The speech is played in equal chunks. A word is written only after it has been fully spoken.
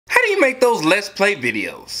make those Let's Play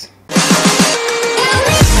videos.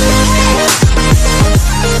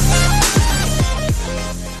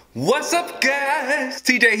 What's up guys?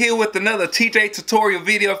 TJ here with another TJ tutorial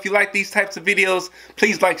video. If you like these types of videos,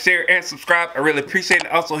 please like, share, and subscribe. I really appreciate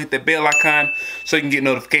it. Also hit that bell icon so you can get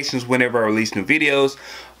notifications whenever I release new videos.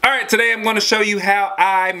 Alright, today I'm going to show you how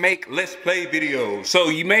I make Let's Play videos. So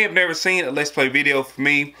you may have never seen a Let's Play video for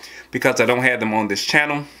me because I don't have them on this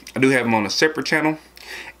channel. I do have them on a separate channel,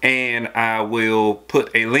 and I will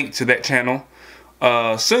put a link to that channel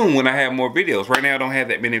soon when I have more videos. Right now I don't have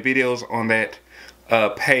that many videos on that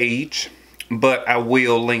page, but I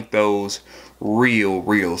will link those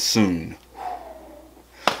real soon.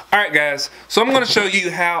 Alright guys, so I'm going to show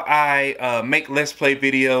you how I make Let's Play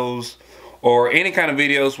videos, or any kind of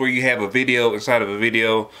videos where you have a video inside of a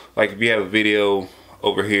video. Like if you have a video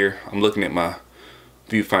over here, I'm looking at my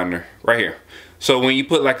viewfinder right here. So when you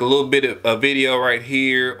put like a little bit of a video right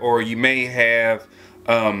here, or you may have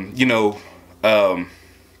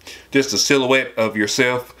just a silhouette of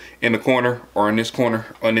yourself in the corner, or in this corner,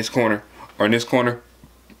 on this corner, or in this corner.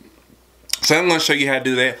 So I'm going to show you how to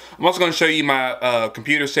do that. I'm also going to show you my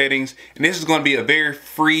computer settings, and this is going to be a very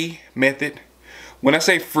free method. When I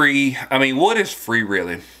say free, I mean, what is free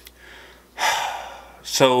really?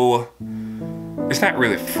 So it's not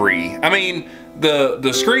really free. I mean,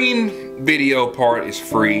 the screen video part is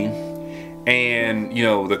free, and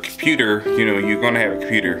the computer, you're gonna have a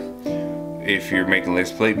computer if you're making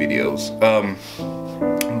Let's Play videos.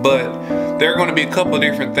 But there are going to be a couple of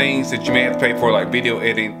different things that you may have to pay for, like video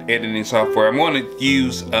editing software. I'm going to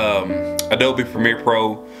use Adobe Premiere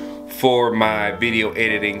Pro for my video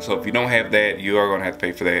editing. So if you don't have that, you are going to have to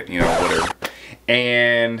pay for that, whatever.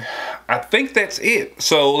 And I think that's it.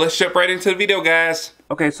 So let's jump right into the video, guys.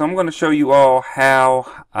 Okay, so I'm going to show you all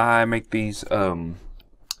how I make these my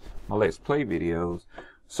Let's Play videos.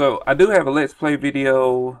 So I do have a Let's Play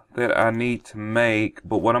video that I need to make,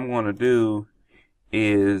 but what I'm going to do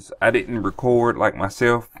is I didn't record like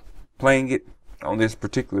myself playing it on this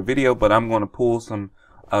particular video, but I'm going to pull some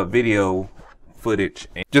video footage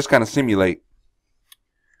and just kind of simulate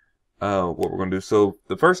what we're going to do. So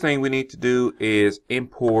the first thing we need to do is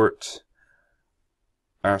import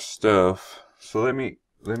our stuff. So let me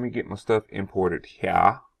get my stuff imported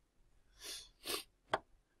here.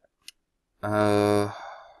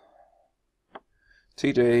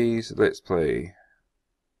 TJ's Let's Play.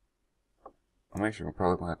 I'm actually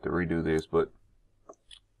probably gonna have to redo this, but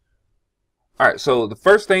alright, so the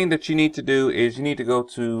first thing that you need to do is you need to go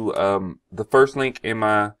to the first link in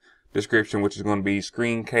my description, which is going to be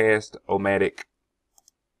screencast-o-matic.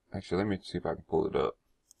 Actually, let me see if I can pull it up.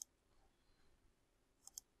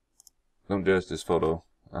 Don't judge this photo.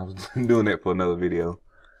 I was doing that for another video.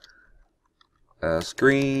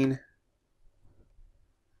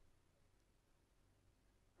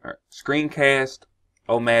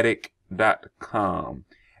 Screencast-o-matic.com,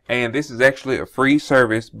 and this is actually a free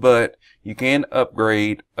service, but you can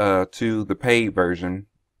upgrade to the paid version.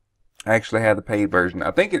 I actually have the paid version.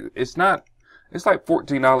 I think it's like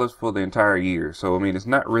 $14 for the entire year, so I mean it's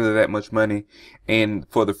not really that much money. And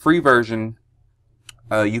for the free version,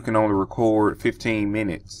 you can only record 15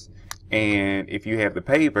 minutes, and if you have the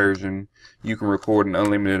paid version, you can record an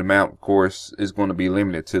unlimited amount. Of course, it's going to be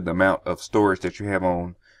limited to the amount of storage that you have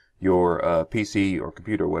on your PC or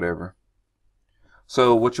computer or whatever.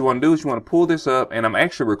 So what you want to do is you want to pull this up, and I'm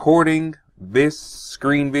actually recording this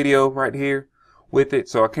screen video right here with it,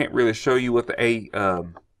 so I can't really show you what the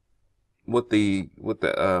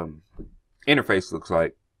interface looks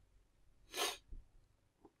like.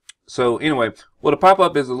 So anyway, what'll pop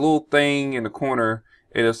up is a little thing in the corner.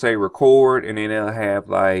 It'll say record, and then it'll have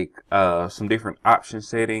like some different option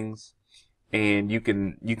settings, and you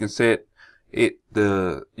can set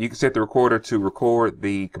the recorder to record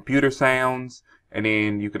the computer sounds, and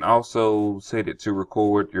then you can also set it to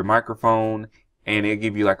record your microphone, and it'll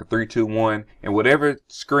give you like a 3, 2, 1, and whatever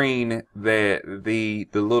screen that the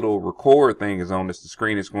little record thing is on, this the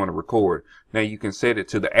screen is going to record. Now you can set it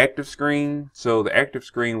to the active screen, so the active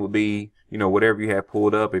screen will be whatever you have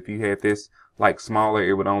pulled up. If you have this like smaller,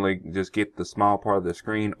 it would only just get the small part of the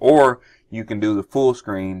screen, or you can do the full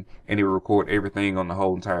screen and it will record everything on the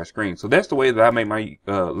whole entire screen. So that's the way that I make my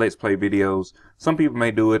Let's Play videos. Some people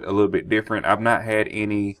may do it a little bit different. I've not had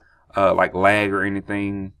any like lag or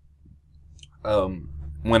anything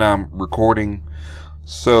when I'm recording.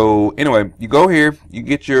 So anyway, you go here, you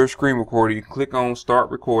get your screen recorder, you click on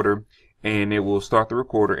start recorder, and it will start the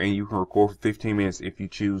recorder, and you can record for 15 minutes if you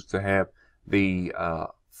choose to have the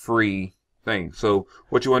free thing. So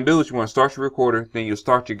what you want to do is you want to start your recorder, then you'll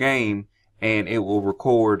start your game, and it will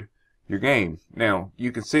record your game. Now,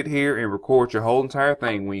 you can sit here and record your whole entire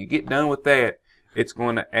thing. When you get done with that, it's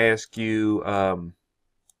going to ask you, I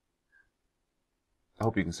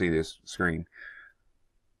hope you can see this screen.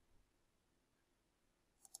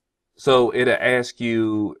 So it'll ask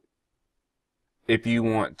you if you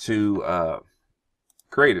want to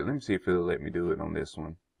create it. Let me see if it'll let me do it on this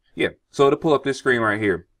one. Yeah, so it'll pull up this screen right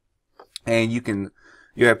here. And you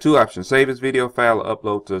have two options: save as video file or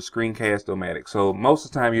upload to screencast-o-matic. So most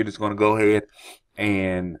of the time you're just going to go ahead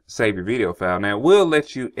and save your video file. Now we'll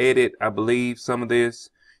let you edit, I believe, some of this.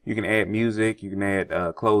 You can add music, you can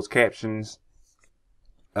add closed captions.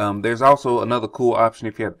 There's also another cool option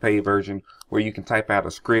if you have the paid version where you can type out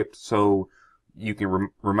a script so you can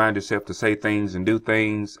remind yourself to say things and do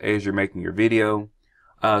things as you're making your video.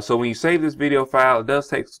 So when you save this video file, it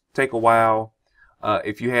does take a while.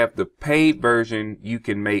 If you have the paid version, you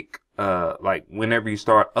can make like whenever you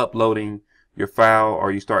start uploading your file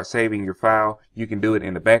or you start saving your file, you can do it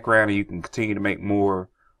in the background and you can continue to make more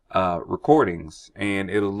recordings, and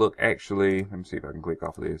it'll look actually, let me see if I can click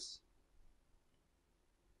off of this.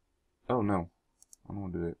 Oh no, I don't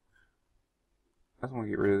want to do that. I just want to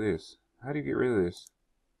get rid of this. How do you get rid of this?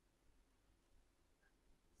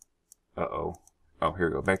 Uh-oh. Oh, here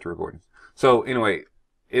we go. Back to recording. So anyway,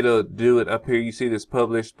 it'll do it up here. You see this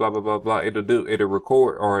published, blah, blah, blah, blah. It'll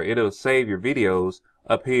record, or it'll save your videos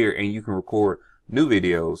up here, and you can record new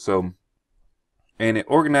videos. So, and it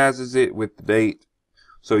organizes it with the date,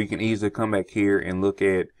 so you can easily come back here and look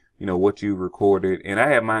at, you know, what you recorded. And I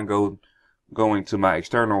have mine going to my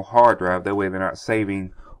external hard drive. That way they're not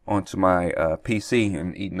saving onto my PC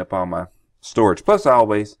and eating up all my storage. Plus,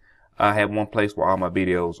 I have one place where all my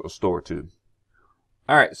videos are stored to.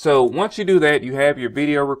 Alright, so once you do that, you have your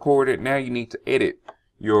video recorded. Now you need to edit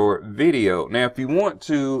your video. Now, if you want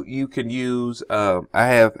to, you can use, I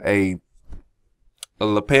have a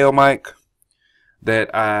lapel mic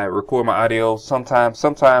that I record my audio.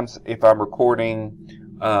 Sometimes if I'm recording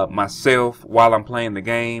myself while I'm playing the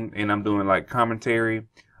game and I'm doing like commentary,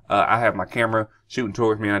 I have my camera shooting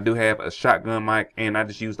towards me, and I do have a shotgun mic, and I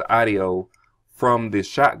just use the audio from this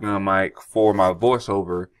shotgun mic for my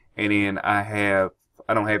voiceover. And then I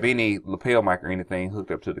don't have any lapel mic or anything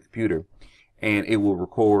hooked up to the computer, and it will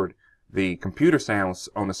record the computer sounds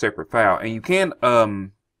on a separate file. And you can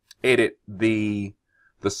edit the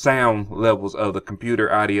sound levels of the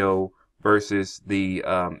computer audio versus the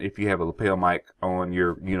if you have a lapel mic on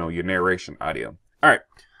your your narration audio. All right,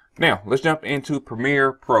 now let's jump into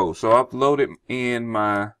Premiere Pro. So I've loaded in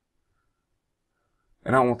my,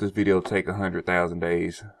 and I don't want this video to take 100,000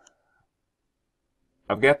 days.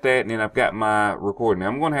 I've got that, and then I've got my recording. Now,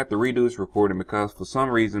 I'm going to have to redo this recording because for some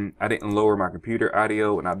reason I didn't lower my computer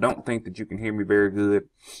audio, and I don't think that you can hear me very good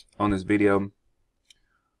on this video.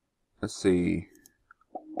 Let's see.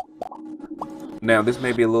 Now, this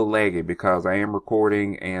may be a little laggy because I am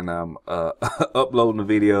recording and I'm uploading the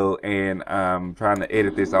video, and I'm trying to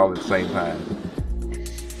edit this all at the same time.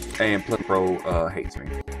 And plus Pro hates me.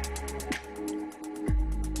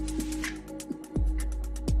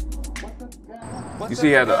 You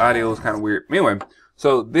see how the audio is kind of weird. Anyway,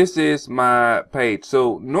 so this is my page.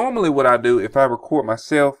 So normally what I do, if I record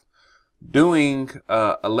myself doing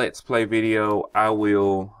a Let's Play video, I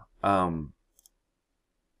will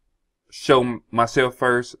show myself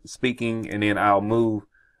first speaking, and then I'll move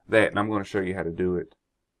that, and I'm going to show you how to do it.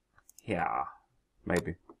 Yeah,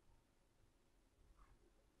 maybe.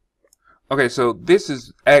 Okay, so this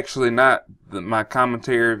is actually not my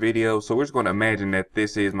commentary video, so we're just going to imagine that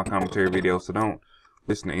this is my commentary video, so don't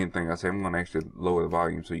listen to anything I say. I'm going to actually lower the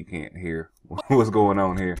volume so you can't hear what's going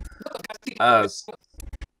on here.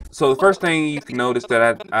 So the first thing you can notice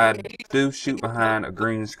that I do shoot behind a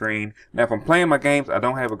green screen. Now, if I'm playing my games, I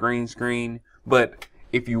don't have a green screen, but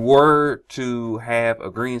if you were to have a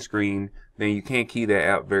green screen, then you can key that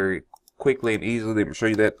out very quickly and easily. Let me show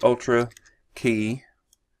you that Ultra key.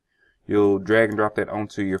 You'll drag and drop that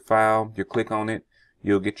onto your file. You'll click on it.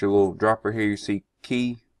 You'll get your little dropper here. You see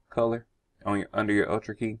key color on under your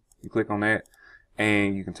Ultra key. You click on that,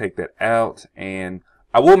 and you can take that out. And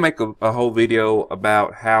I will make a whole video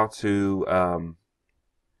about how to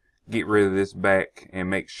get rid of this back and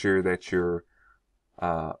make sure that your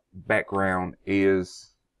background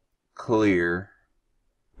is clear.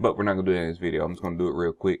 But we're not gonna do that in this video. I'm just gonna do it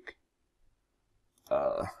real quick.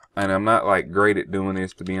 And I'm not like great at doing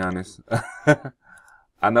this, to be honest.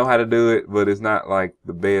 I know how to do it, but it's not like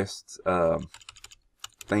the best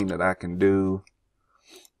thing that I can do.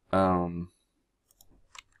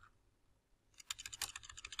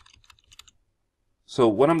 So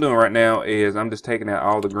what I'm doing right now is I'm just taking out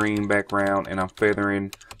all the green background, and I'm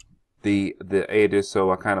feathering the edges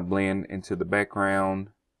so I kind of blend into the background.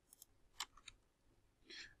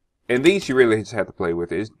 And these you really just have to play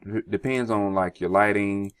with. It depends on like your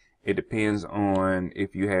lighting. It depends on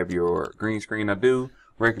if you have your green screen. I do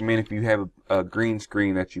recommend if you have a green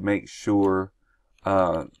screen that you make sure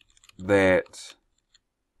that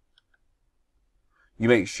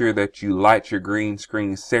you light your green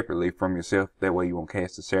screen separately from yourself. That way you won't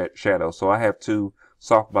cast a shadow. So I have two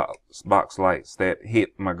softbox lights that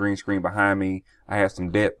hit my green screen behind me. I have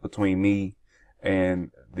some depth between me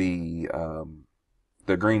and the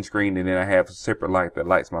green screen, and then I have a separate light that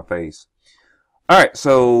lights my face. Alright,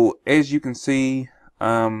 so as you can see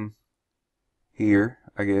here,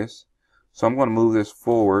 I guess. So I'm going to move this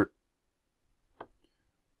forward.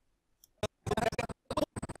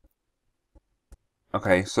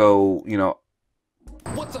 Okay, so, you know,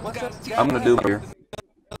 I'm going to do here.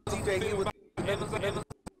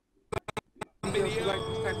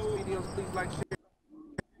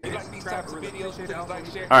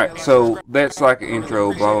 Alright, so that's like an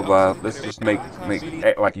intro, blah blah blah. Let's just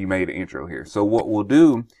act like you made an intro here. So what we'll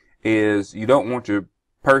do is, you don't want your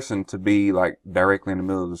person to be like directly in the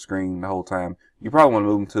middle of the screen the whole time. You probably want to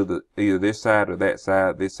move them to either this side or that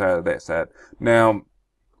side, this side or that side. Now,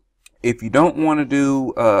 if you don't want to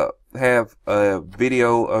do have a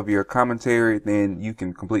video of your commentary, then you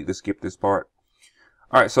can completely skip this part.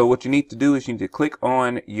 Alright, so what you need to do is you need to click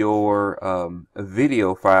on your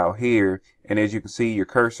video file here, and as you can see, your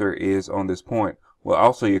cursor is on this point. Well,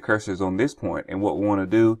 also your cursor is on this point, and what we want to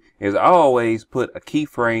do is I always put a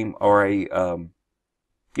keyframe or a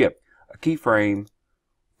keyframe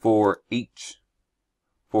for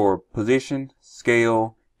position,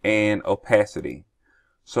 scale, and opacity.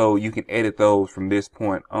 So you can edit those from this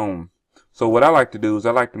point on. So what I like to do is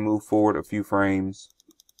I like to move forward a few frames.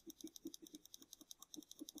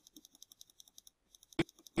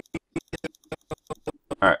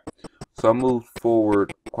 Alright, so I moved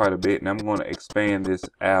forward quite a bit, and I'm going to expand this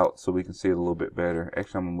out so we can see it a little bit better.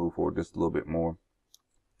 Actually, I'm going to move forward just a little bit more.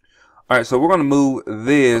 Alright, so we're going to move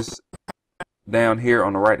this down here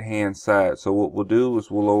on the right hand side. So what we'll do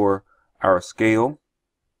is we'll lower our scale.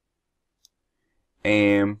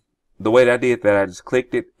 And the way that I did that, I just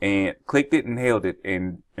clicked it and held it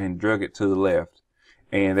and drug it to the left.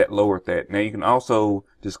 And that lowered that. Now you can also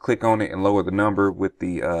just click on it and lower the number with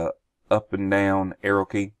the up and down arrow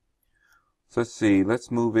key. So let's see,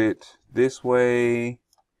 let's move it this way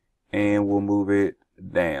and we'll move it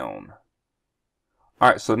down.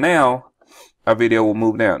 Alright, so now our video will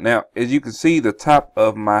move down. Now, as you can see, the top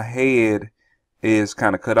of my head is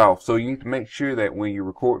kind of cut off. So you need to make sure that when you're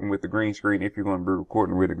recording with the green screen, if you're going to be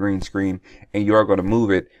recording with a green screen and you are going to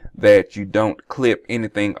move it, that you don't clip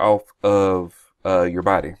anything off of your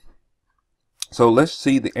body. So let's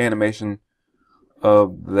see the animation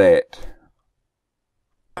of that.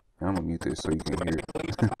 I'm gonna mute this so you can hear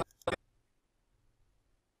it.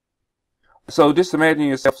 So just imagine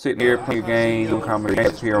yourself sitting here playing your game, doing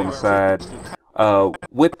commentary here on the side.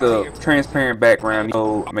 With the transparent background, you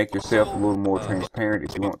know, make yourself a little more transparent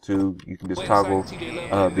if you want to. You can just toggle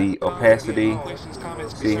the opacity.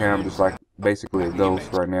 See how I'm just like basically a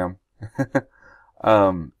ghost right now.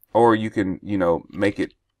 Or you can, you know, make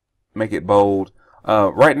it bold.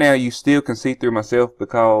 Right now you still can see through myself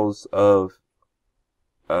because of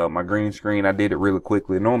my green screen. I did it really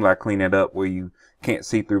quickly. Normally I clean that up where you can't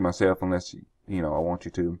see through myself unless you know I want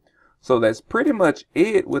you to. So that's pretty much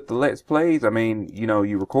it with the Let's Plays. I mean, you know,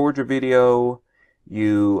 you record your video,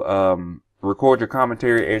 you record your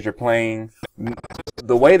commentary as you're playing.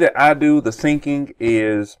 The way that I do the syncing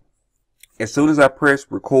is, as soon as I press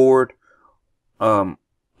record on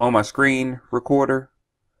my screen recorder,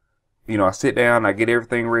 you know, I sit down, I get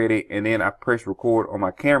everything ready, and then I press record on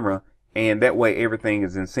my camera, and that way everything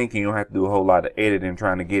is in sync. You don't have to do a whole lot of editing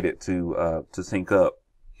trying to get it to sync up.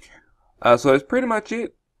 So that's pretty much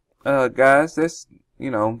it, guys. That's,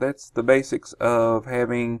 you know, that's the basics of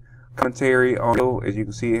having commentary on. As you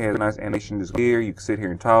can see, it has a nice animation just here. You can sit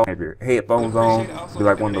here and talk, have your headphones on, be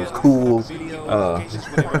like one of those cool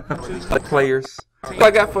players. That's all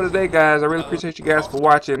I got for today, guys. I really appreciate you guys for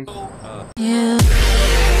watching. Yeah.